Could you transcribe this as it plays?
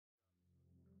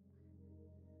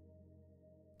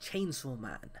Chainsaw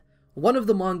Man, one of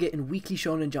the manga in Weekly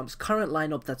Shonen Jump's current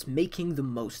lineup that's making the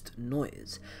most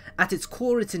noise. At its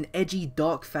core, it's an edgy,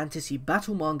 dark fantasy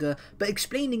battle manga, but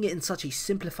explaining it in such a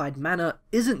simplified manner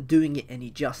isn't doing it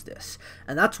any justice,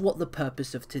 and that's what the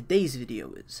purpose of today's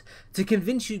video is, to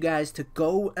convince you guys to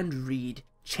go and read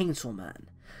Chainsaw Man.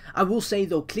 I will say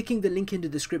though, clicking the link in the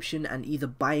description and either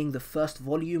buying the first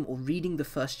volume or reading the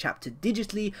first chapter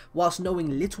digitally whilst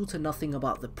knowing little to nothing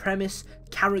about the premise,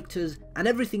 characters and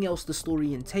everything else the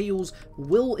story entails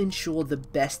will ensure the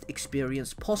best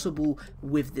experience possible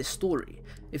with this story.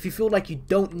 If you feel like you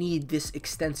don't need this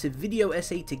extensive video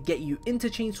essay to get you into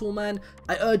Chainsaw Man,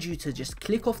 I urge you to just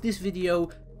click off this video,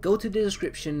 go to the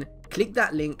description, click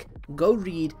that link, go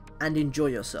read and enjoy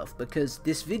yourself, because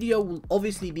this video will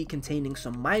obviously be containing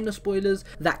some minor spoilers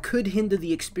that could hinder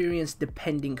the experience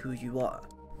depending who you are.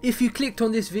 If you clicked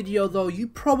on this video though, you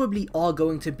probably are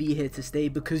going to be here to stay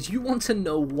because you want to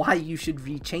know why you should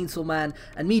read Chainsaw Man,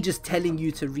 and me just telling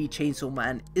you to read Chainsaw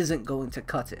Man isn't going to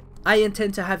cut it. I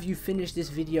intend to have you finish this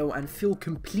video and feel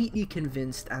completely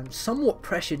convinced and somewhat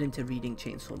pressured into reading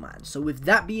Chainsaw Man. So with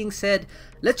that being said,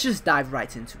 let's just dive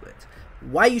right into it.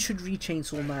 Why you should read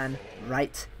Chainsaw Man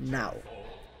right now.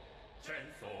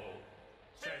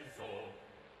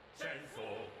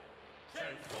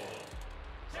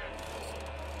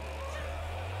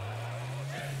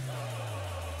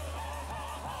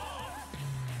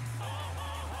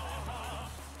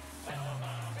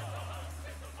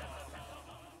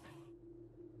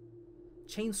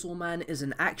 Chainsaw Man is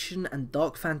an action and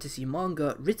dark fantasy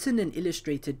manga written and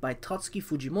illustrated by Tatsuki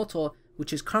Fujimoto,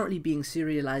 which is currently being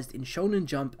serialized in Shonen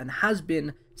Jump and has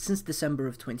been since December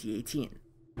of 2018.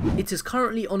 It is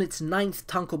currently on its 9th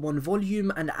tankobon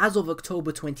volume, and as of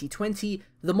October 2020,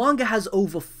 the manga has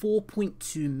over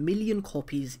 4.2 million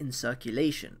copies in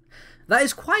circulation. That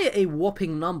is quite a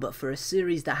whopping number for a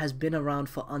series that has been around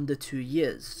for under 2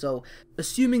 years, so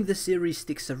assuming the series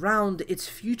sticks around, its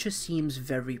future seems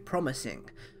very promising.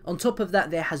 On top of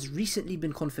that, there has recently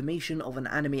been confirmation of an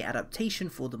anime adaptation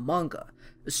for the manga.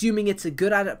 Assuming it's a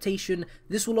good adaptation,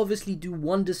 this will obviously do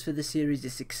wonders for the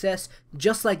series' success,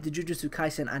 just like the Jujutsu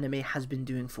Kaisen anime has been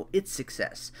doing for its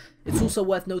success. It's also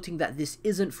worth noting that this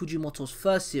isn't Fujimoto's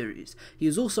first series. He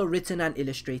has also written and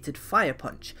illustrated Fire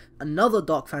Punch, another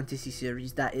dark fantasy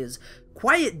series that is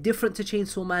quite different to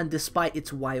Chainsaw Man despite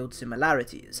its wild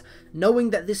similarities. Knowing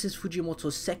that this is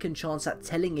Fujimoto's second chance at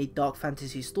telling a dark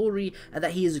fantasy story and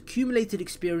that he has accumulated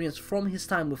experience from his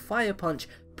time with Fire Punch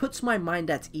puts my mind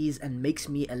at ease and makes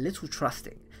me a little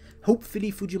trusting.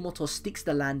 Hopefully Fujimoto sticks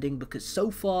the landing, because so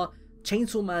far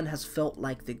Chainsaw Man has felt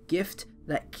like the gift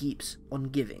that keeps on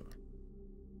giving.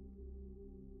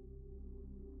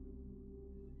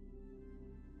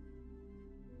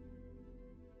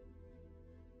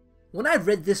 When I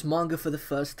read this manga for the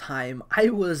first time, I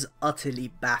was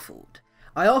utterly baffled.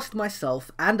 I asked myself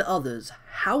and others,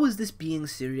 how is this being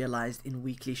serialized in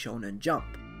Weekly Shonen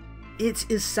Jump?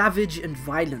 It is savage and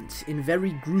violent in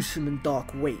very gruesome and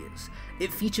dark ways.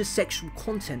 It features sexual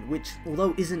content which,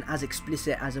 although isn't as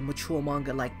explicit as a mature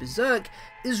manga like Berserk,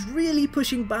 is really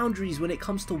pushing boundaries when it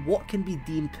comes to what can be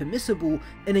deemed permissible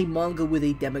in a manga with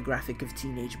a demographic of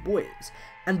teenage boys.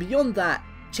 And beyond that,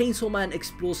 Chainsaw Man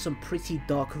explores some pretty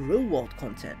dark real-world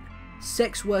content.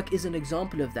 Sex work is an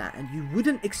example of that, and you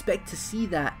wouldn't expect to see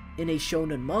that in a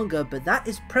shonen manga, but that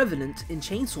is prevalent in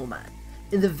Chainsaw Man.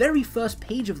 In the very first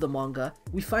page of the manga,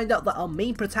 we find out that our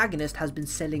main protagonist has been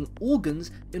selling organs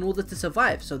in order to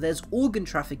survive, so there's organ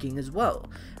trafficking as well.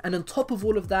 And on top of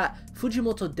all of that,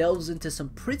 Fujimoto delves into some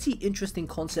pretty interesting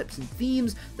concepts and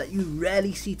themes that you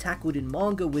rarely see tackled in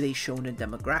manga with a shonen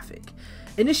demographic.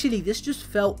 Initially, this just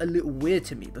felt a little weird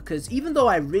to me, because even though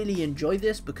I really enjoy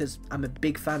this because I'm a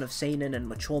big fan of seinen and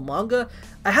mature manga,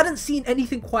 I hadn't seen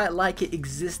anything quite like it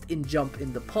exist in Jump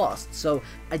in the past. So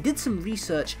I did some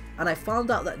research and I found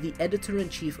out that the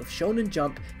editor-in-chief of Shonen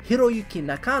Jump, Hiroyuki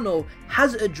Nakano,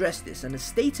 has addressed this and has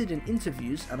stated in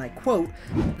interviews, and I quote,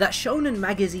 that shonen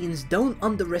magazines don't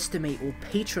underestimate or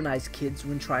patronize kids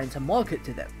when trying to market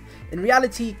to them. In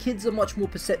reality, kids are much more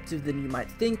perceptive than you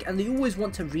might think, and they always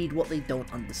want to read what they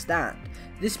don't understand.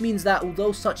 This means that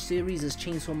although such series as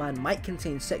Chainsaw Man might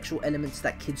contain sexual elements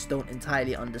that kids don't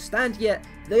entirely understand yet,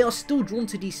 they are still drawn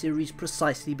to these series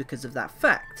precisely because of that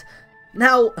fact.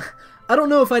 Now, I don't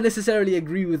know if I necessarily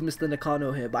agree with Mr.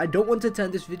 Nakano here, but I don't want to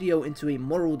turn this video into a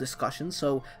moral discussion,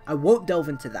 so I won't delve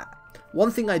into that. One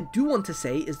thing I do want to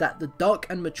say is that the dark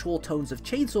and mature tones of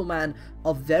Chainsaw Man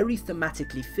are very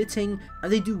thematically fitting,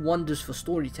 and they do wonders for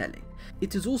storytelling.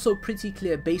 It is also pretty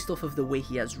clear based off of the way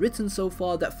he has written so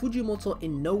far that Fujimoto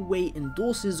in no way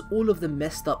endorses all of the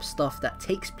messed up stuff that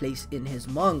takes place in his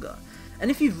manga. And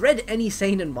if you've read any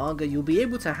seinen manga, you'll be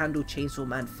able to handle Chainsaw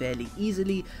Man fairly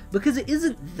easily because it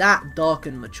isn't that dark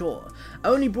and mature. I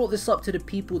only brought this up to the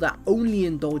people that only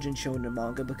indulge in shonen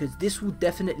manga because this will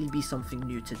definitely be something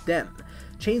new to them.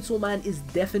 Chainsaw Man is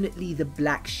definitely the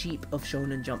black sheep of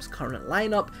Shonen Jump's current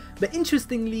lineup, but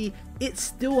interestingly, it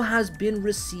still has been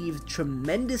received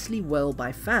tremendously well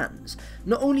by fans.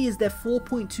 Not only is there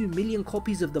 4.2 million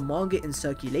copies of the manga in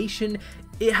circulation,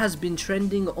 it has been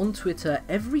trending on Twitter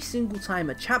every single time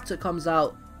a chapter comes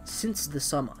out since the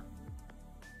summer.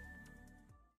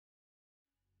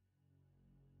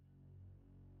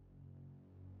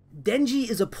 Denji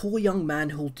is a poor young man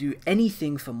who'll do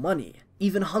anything for money,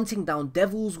 even hunting down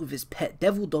devils with his pet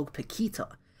devil dog Paquita.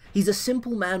 He's a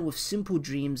simple man with simple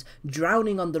dreams,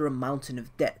 drowning under a mountain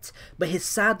of debt, but his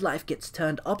sad life gets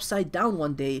turned upside down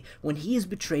one day when he is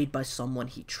betrayed by someone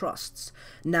he trusts.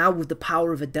 Now, with the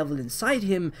power of a devil inside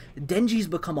him, Denji's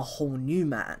become a whole new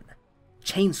man.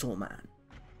 Chainsaw Man.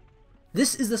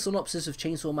 This is the synopsis of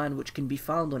Chainsaw Man, which can be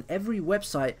found on every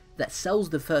website that sells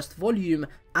the first volume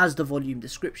as the volume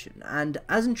description, and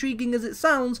as intriguing as it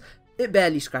sounds, it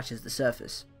barely scratches the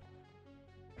surface.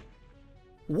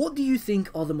 What do you think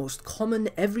are the most common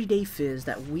everyday fears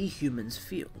that we humans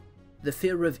feel? The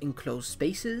fear of enclosed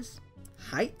spaces,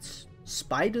 heights,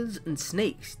 spiders, and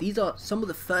snakes. These are some of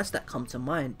the first that come to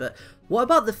mind, but what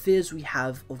about the fears we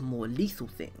have of more lethal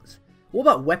things? What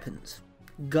about weapons,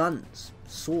 guns,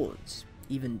 swords,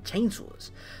 even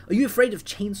chainsaws? Are you afraid of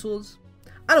chainsaws?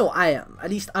 I know I am. At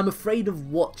least I'm afraid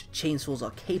of what chainsaws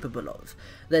are capable of.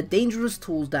 They're dangerous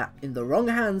tools that, in the wrong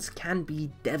hands, can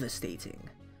be devastating.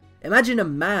 Imagine a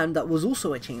man that was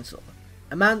also a chainsaw.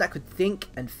 A man that could think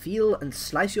and feel and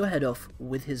slice your head off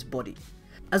with his body.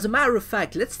 As a matter of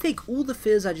fact, let's take all the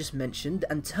fears I just mentioned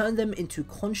and turn them into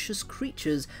conscious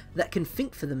creatures that can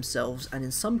think for themselves and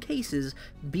in some cases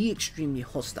be extremely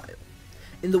hostile.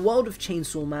 In the world of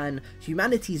Chainsaw Man,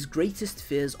 humanity's greatest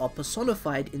fears are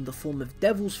personified in the form of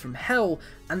devils from hell,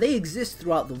 and they exist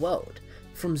throughout the world.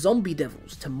 From zombie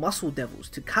devils, to muscle devils,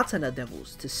 to katana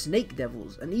devils, to snake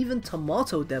devils, and even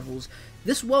tomato devils,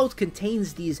 this world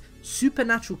contains these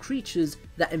supernatural creatures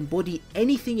that embody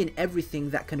anything and everything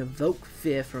that can evoke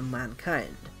fear from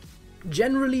mankind.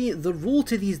 Generally, the rule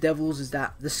to these devils is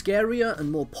that the scarier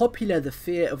and more popular the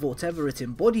fear of whatever it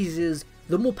embodies is,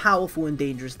 the more powerful and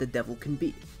dangerous the devil can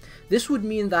be. This would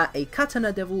mean that a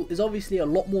katana devil is obviously a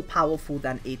lot more powerful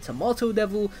than a tomato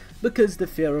devil because the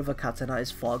fear of a katana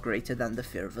is far greater than the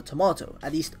fear of a tomato,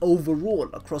 at least overall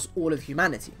across all of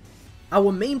humanity.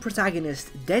 Our main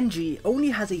protagonist, Denji,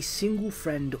 only has a single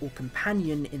friend or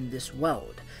companion in this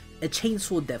world, a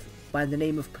chainsaw devil by the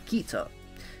name of Paquita.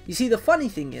 You see, the funny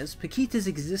thing is, Paquita's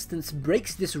existence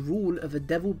breaks this rule of a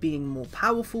devil being more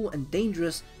powerful and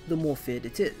dangerous the more feared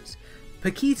it is.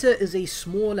 Paquita is a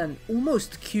small and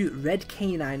almost cute red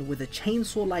canine with a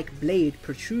chainsaw-like blade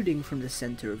protruding from the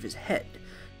center of his head.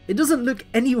 It doesn't look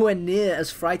anywhere near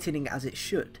as frightening as it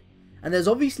should, and there's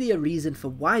obviously a reason for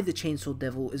why the Chainsaw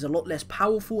Devil is a lot less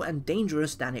powerful and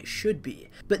dangerous than it should be,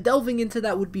 but delving into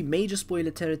that would be major spoiler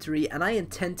territory and I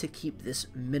intend to keep this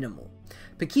minimal.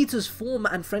 Paquita's form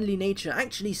and friendly nature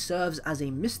actually serves as a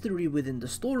mystery within the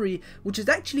story, which is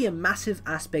actually a massive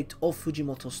aspect of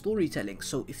Fujimoto's storytelling,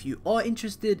 so if you are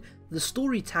interested, the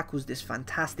story tackles this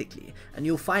fantastically, and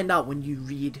you'll find out when you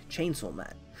read Chainsaw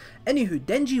Man. Anywho,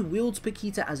 Denji wields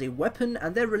Paquita as a weapon,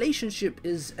 and their relationship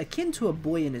is akin to a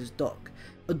boy and his dog.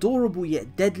 Adorable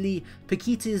yet deadly,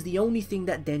 Paquita is the only thing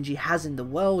that Denji has in the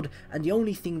world, and the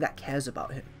only thing that cares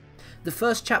about him. The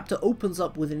first chapter opens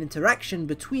up with an interaction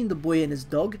between the boy and his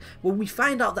dog, where we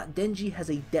find out that Denji has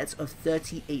a debt of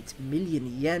 38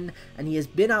 million yen, and he has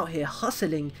been out here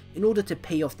hustling in order to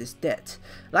pay off this debt.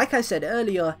 Like I said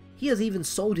earlier, he has even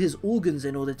sold his organs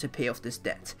in order to pay off this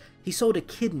debt. He sold a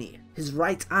kidney, his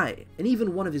right eye, and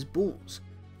even one of his balls.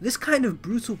 This kind of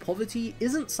brutal poverty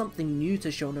isn't something new to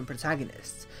shonen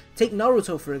protagonists. Take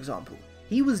Naruto for example.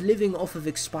 He was living off of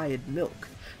expired milk.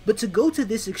 But to go to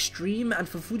this extreme and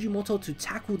for Fujimoto to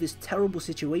tackle this terrible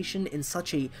situation in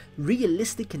such a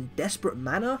realistic and desperate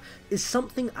manner is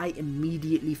something I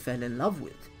immediately fell in love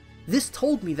with. This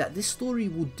told me that this story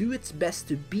will do its best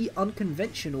to be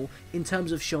unconventional in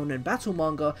terms of shonen battle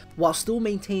manga while still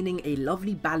maintaining a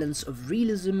lovely balance of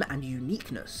realism and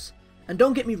uniqueness. And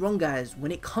don't get me wrong guys,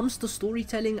 when it comes to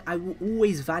storytelling, I will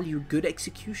always value good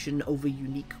execution over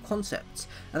unique concepts,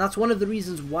 and that's one of the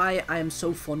reasons why I am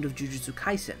so fond of Jujutsu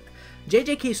Kaisen.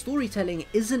 JJK storytelling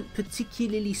isn't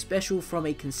particularly special from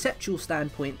a conceptual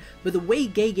standpoint, but the way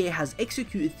Gege has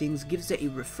executed things gives it a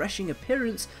refreshing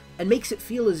appearance and makes it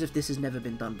feel as if this has never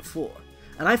been done before,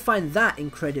 and I find that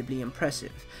incredibly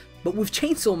impressive. But with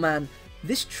Chainsaw Man,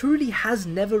 This truly has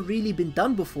never really been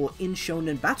done before in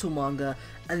shonen battle manga,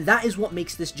 and that is what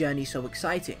makes this journey so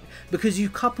exciting, because you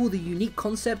couple the unique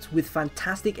concept with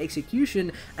fantastic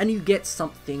execution and you get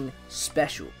something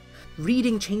special.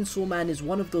 Reading Chainsaw Man is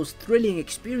one of those thrilling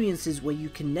experiences where you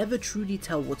can never truly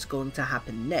tell what's going to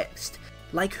happen next.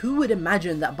 Like, who would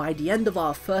imagine that by the end of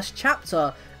our first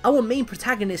chapter, our main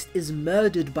protagonist is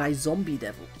murdered by zombie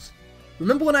devils?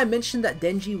 Remember when I mentioned that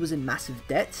Denji was in massive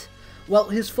debt? Well,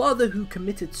 his father, who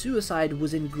committed suicide,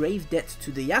 was in grave debt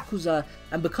to the Yakuza,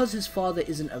 and because his father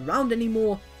isn't around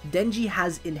anymore, Denji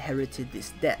has inherited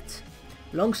this debt.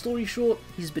 Long story short,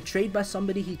 he's betrayed by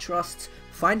somebody he trusts,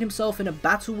 finds himself in a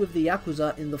battle with the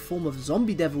Yakuza in the form of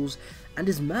zombie devils, and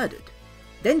is murdered.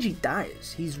 Denji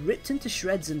dies. He's ripped into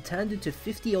shreds and turned into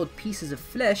 50-odd pieces of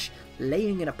flesh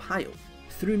laying in a pile.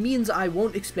 Through means I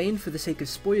won't explain for the sake of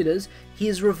spoilers, he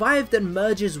is revived and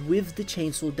merges with the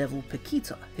Chainsaw Devil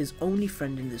Paquita, his only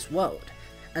friend in this world.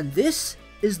 And this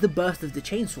is the birth of the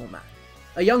Chainsaw Man,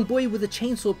 a young boy with a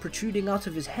chainsaw protruding out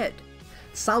of his head.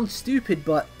 Sounds stupid,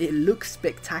 but it looks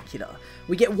spectacular.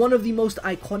 We get one of the most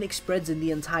iconic spreads in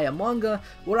the entire manga,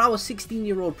 where our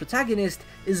 16-year-old protagonist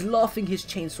is laughing his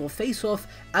chainsaw face off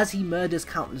as he murders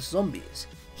countless zombies.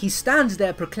 He stands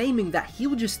there proclaiming that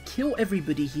he'll just kill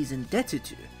everybody he's indebted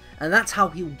to, and that's how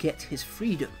he'll get his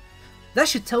freedom. That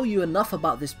should tell you enough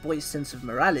about this boy's sense of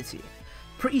morality.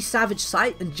 Pretty savage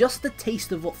sight, and just a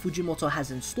taste of what Fujimoto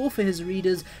has in store for his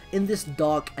readers in this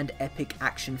dark and epic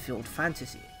action-filled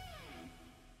fantasy.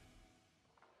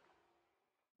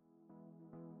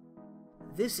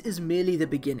 This is merely the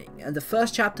beginning, and the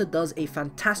first chapter does a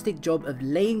fantastic job of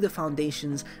laying the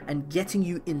foundations and getting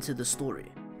you into the story.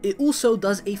 It also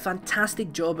does a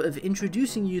fantastic job of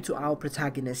introducing you to our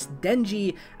protagonist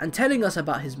Denji and telling us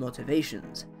about his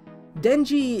motivations.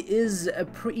 Denji is a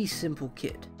pretty simple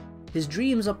kid. His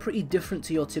dreams are pretty different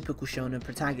to your typical shonen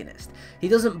protagonist. He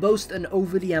doesn't boast an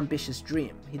overly ambitious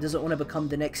dream. He doesn't want to become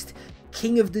the next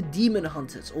king of the demon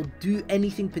hunters or do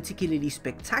anything particularly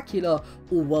spectacular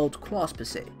or world class per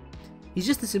se. He's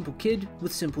just a simple kid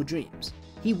with simple dreams.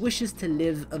 He wishes to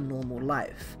live a normal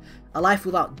life. A life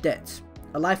without debt.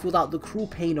 A life without the cruel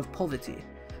pain of poverty.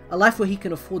 A life where he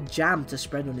can afford jam to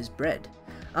spread on his bread.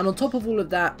 And on top of all of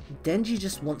that, Denji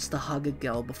just wants to hug a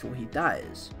girl before he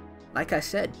dies. Like I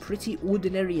said, pretty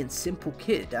ordinary and simple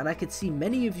kid, and I could see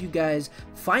many of you guys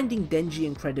finding Denji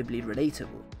incredibly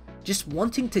relatable. Just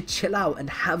wanting to chill out and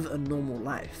have a normal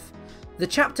life. The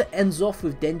chapter ends off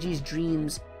with Denji's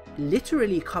dreams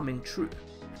literally coming true.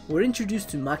 We're introduced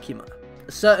to Makima,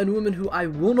 a certain woman who I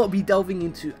will not be delving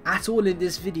into at all in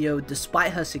this video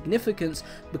despite her significance,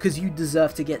 because you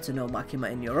deserve to get to know Makima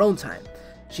in your own time.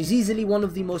 She's easily one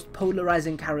of the most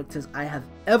polarizing characters I have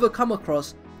ever come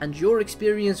across, and your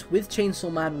experience with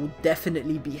Chainsaw Man will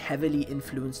definitely be heavily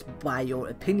influenced by your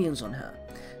opinions on her.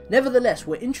 Nevertheless,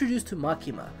 we're introduced to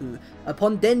Makima, who,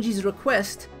 upon Denji's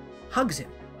request, hugs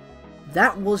him.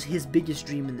 That was his biggest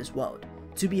dream in this world,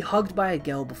 to be hugged by a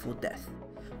girl before death.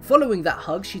 Following that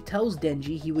hug, she tells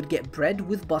Denji he would get bread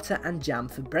with butter and jam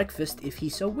for breakfast if he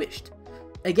so wished.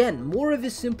 Again, more of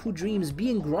his simple dreams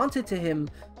being granted to him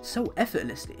so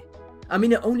effortlessly. I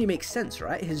mean, it only makes sense,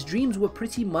 right? His dreams were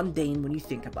pretty mundane when you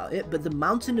think about it, but the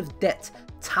mountain of debt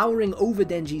towering over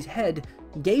Denji's head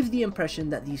gave the impression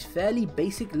that these fairly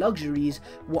basic luxuries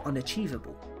were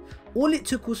unachievable. All it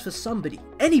took was for somebody,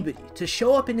 anybody, to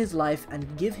show up in his life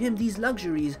and give him these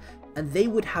luxuries, and they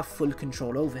would have full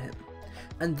control over him.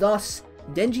 And thus,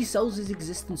 Denji sells his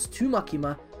existence to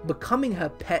Makima, becoming her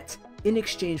pet in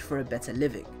exchange for a better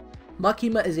living.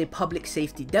 Makima is a public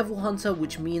safety devil hunter,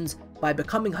 which means by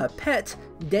becoming her pet,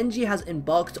 Denji has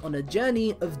embarked on a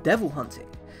journey of devil hunting.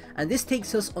 And this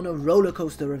takes us on a roller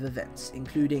coaster of events,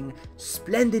 including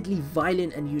splendidly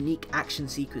violent and unique action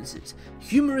sequences,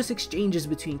 humorous exchanges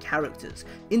between characters,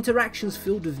 interactions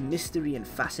filled with mystery and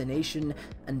fascination,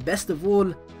 and best of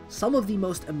all, some of the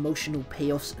most emotional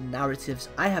payoffs and narratives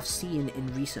I have seen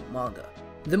in recent manga.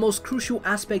 The most crucial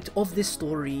aspect of this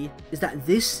story is that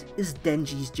this is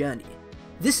Denji's journey.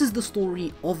 This is the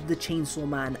story of the Chainsaw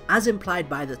Man as implied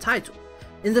by the title.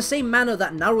 In the same manner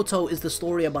that Naruto is the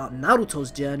story about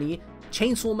Naruto's journey,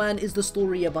 Chainsaw Man is the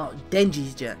story about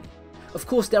Denji's journey. Of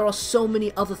course, there are so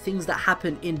many other things that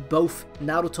happen in both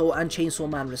Naruto and Chainsaw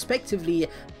Man respectively,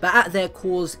 but at their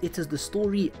cores, it is the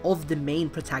story of the main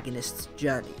protagonist's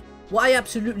journey. What I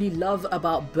absolutely love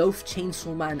about both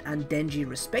Chainsaw Man and Denji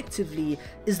respectively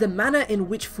is the manner in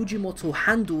which Fujimoto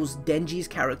handles Denji's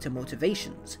character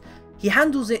motivations. He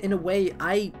handles it in a way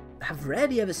I have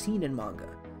rarely ever seen in manga.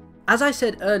 As I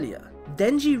said earlier,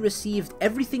 Denji received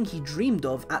everything he dreamed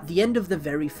of at the end of the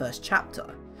very first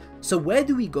chapter. So where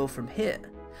do we go from here?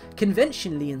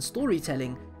 Conventionally in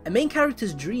storytelling, a main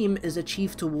character's dream is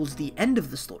achieved towards the end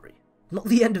of the story, not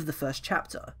the end of the first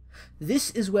chapter.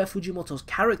 This is where Fujimoto's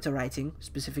character writing,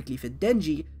 specifically for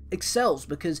Denji, excels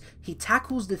because he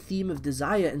tackles the theme of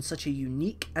desire in such a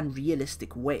unique and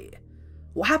realistic way.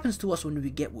 What happens to us when we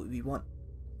get what we want?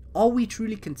 Are we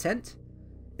truly content?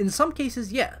 In some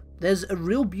cases, yeah, there's a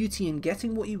real beauty in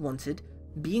getting what you wanted,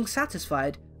 being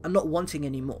satisfied, and not wanting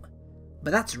any more.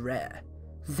 But that's rare.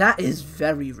 That is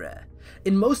very rare.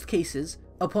 In most cases,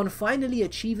 upon finally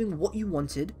achieving what you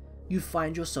wanted, you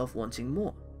find yourself wanting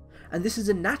more. And this is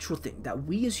a natural thing that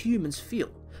we as humans feel.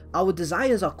 Our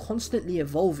desires are constantly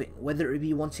evolving, whether it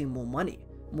be wanting more money,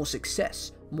 more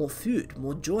success, more food,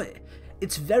 more joy.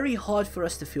 It's very hard for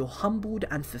us to feel humbled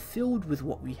and fulfilled with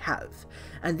what we have.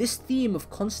 And this theme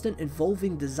of constant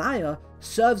evolving desire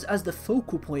serves as the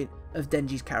focal point of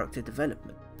Denji's character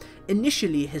development.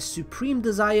 Initially, his supreme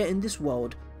desire in this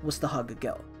world was to hug a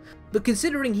girl. But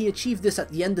considering he achieved this at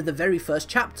the end of the very first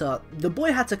chapter, the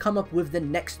boy had to come up with the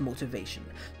next motivation.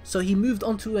 So he moved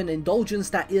on to an indulgence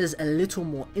that is a little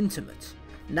more intimate.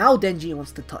 Now Denji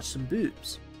wants to touch some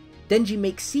boobs. Denji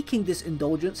makes seeking this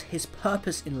indulgence his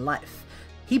purpose in life.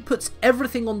 He puts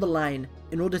everything on the line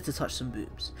in order to touch some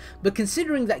boobs. But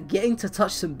considering that getting to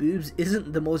touch some boobs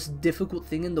isn't the most difficult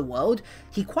thing in the world,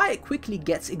 he quite quickly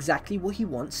gets exactly what he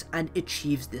wants and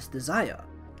achieves this desire.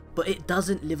 But it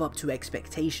doesn't live up to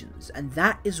expectations, and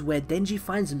that is where Denji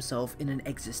finds himself in an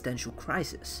existential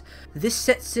crisis. This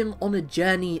sets him on a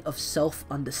journey of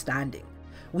self-understanding.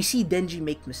 We see Denji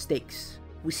make mistakes,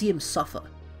 we see him suffer,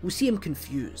 we see him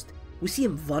confused, we see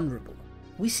him vulnerable.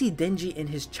 We see Denji in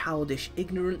his childish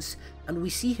ignorance, and we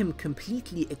see him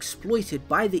completely exploited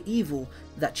by the evil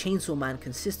that Chainsaw Man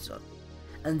consists of.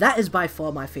 And that is by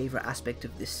far my favourite aspect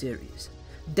of this series.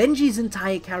 Denji's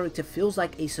entire character feels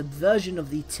like a subversion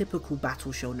of the typical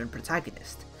battle shonen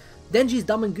protagonist. Denji's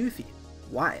dumb and goofy.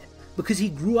 Why? Because he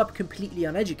grew up completely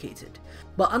uneducated.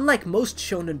 But unlike most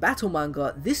shonen battle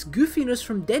manga, this goofiness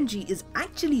from Denji is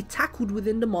actually tackled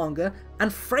within the manga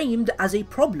and framed as a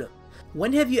problem.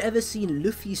 When have you ever seen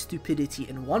Luffy's stupidity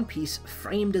in One Piece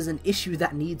framed as an issue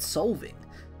that needs solving?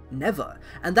 Never.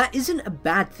 And that isn't a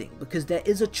bad thing, because there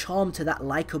is a charm to that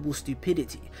likable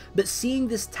stupidity, but seeing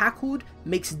this tackled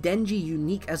makes Denji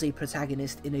unique as a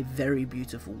protagonist in a very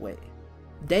beautiful way.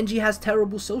 Denji has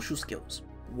terrible social skills.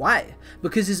 Why?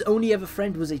 Because his only ever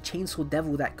friend was a chainsaw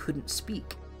devil that couldn't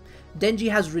speak.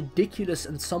 Denji has ridiculous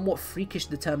and somewhat freakish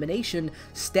determination,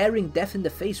 staring death in the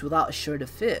face without a shred of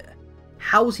fear.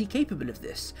 How is he capable of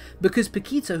this? Because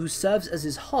Paquita, who serves as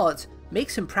his heart,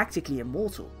 makes him practically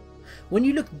immortal. When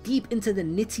you look deep into the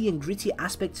nitty and gritty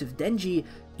aspects of Denji,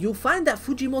 you'll find that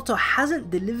Fujimoto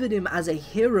hasn't delivered him as a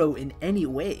hero in any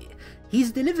way.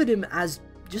 He's delivered him as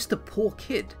just a poor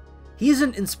kid. He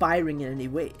isn't inspiring in any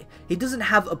way. He doesn't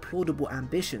have applaudable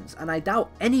ambitions, and I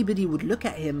doubt anybody would look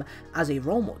at him as a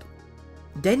role model.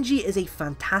 Denji is a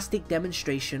fantastic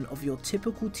demonstration of your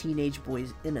typical teenage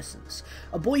boy's innocence.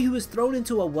 A boy who is thrown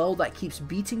into a world that keeps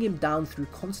beating him down through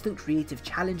constant creative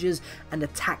challenges and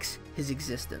attacks his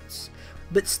existence.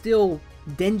 But still,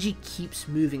 Denji keeps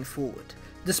moving forward.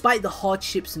 Despite the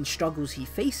hardships and struggles he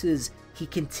faces, he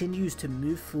continues to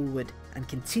move forward and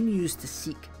continues to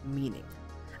seek meaning.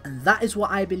 And that is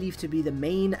what I believe to be the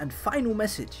main and final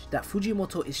message that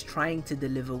Fujimoto is trying to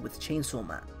deliver with Chainsaw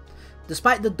Man.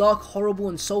 Despite the dark, horrible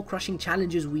and soul-crushing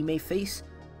challenges we may face,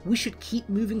 we should keep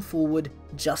moving forward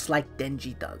just like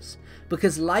Denji does,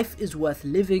 because life is worth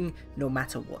living no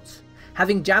matter what.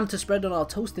 Having jam to spread on our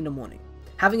toast in the morning,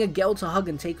 having a girl to hug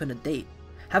and take on a date,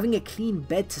 having a clean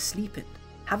bed to sleep in,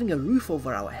 having a roof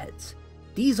over our heads.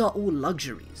 These are all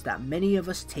luxuries that many of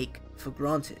us take for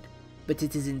granted, but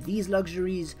it is in these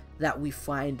luxuries that we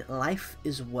find life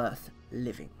is worth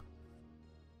living.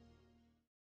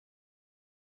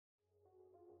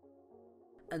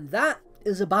 And that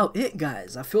is about it,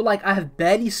 guys. I feel like I have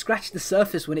barely scratched the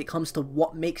surface when it comes to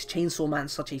what makes Chainsaw Man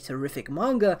such a terrific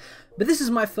manga, but this is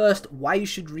my first why you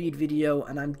should read video,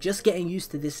 and I'm just getting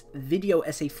used to this video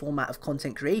essay format of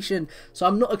content creation, so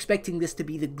I'm not expecting this to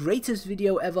be the greatest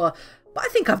video ever, but I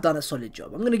think I've done a solid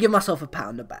job. I'm going to give myself a pat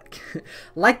on the back.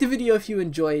 Like the video if you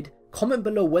enjoyed, comment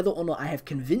below whether or not I have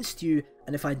convinced you,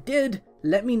 and if I did,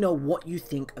 let me know what you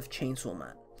think of Chainsaw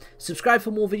Man. Subscribe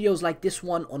for more videos like this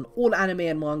one on all anime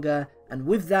and manga, and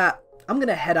with that, I'm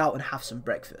gonna head out and have some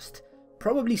breakfast.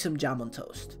 Probably some jam on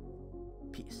toast.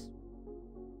 Peace.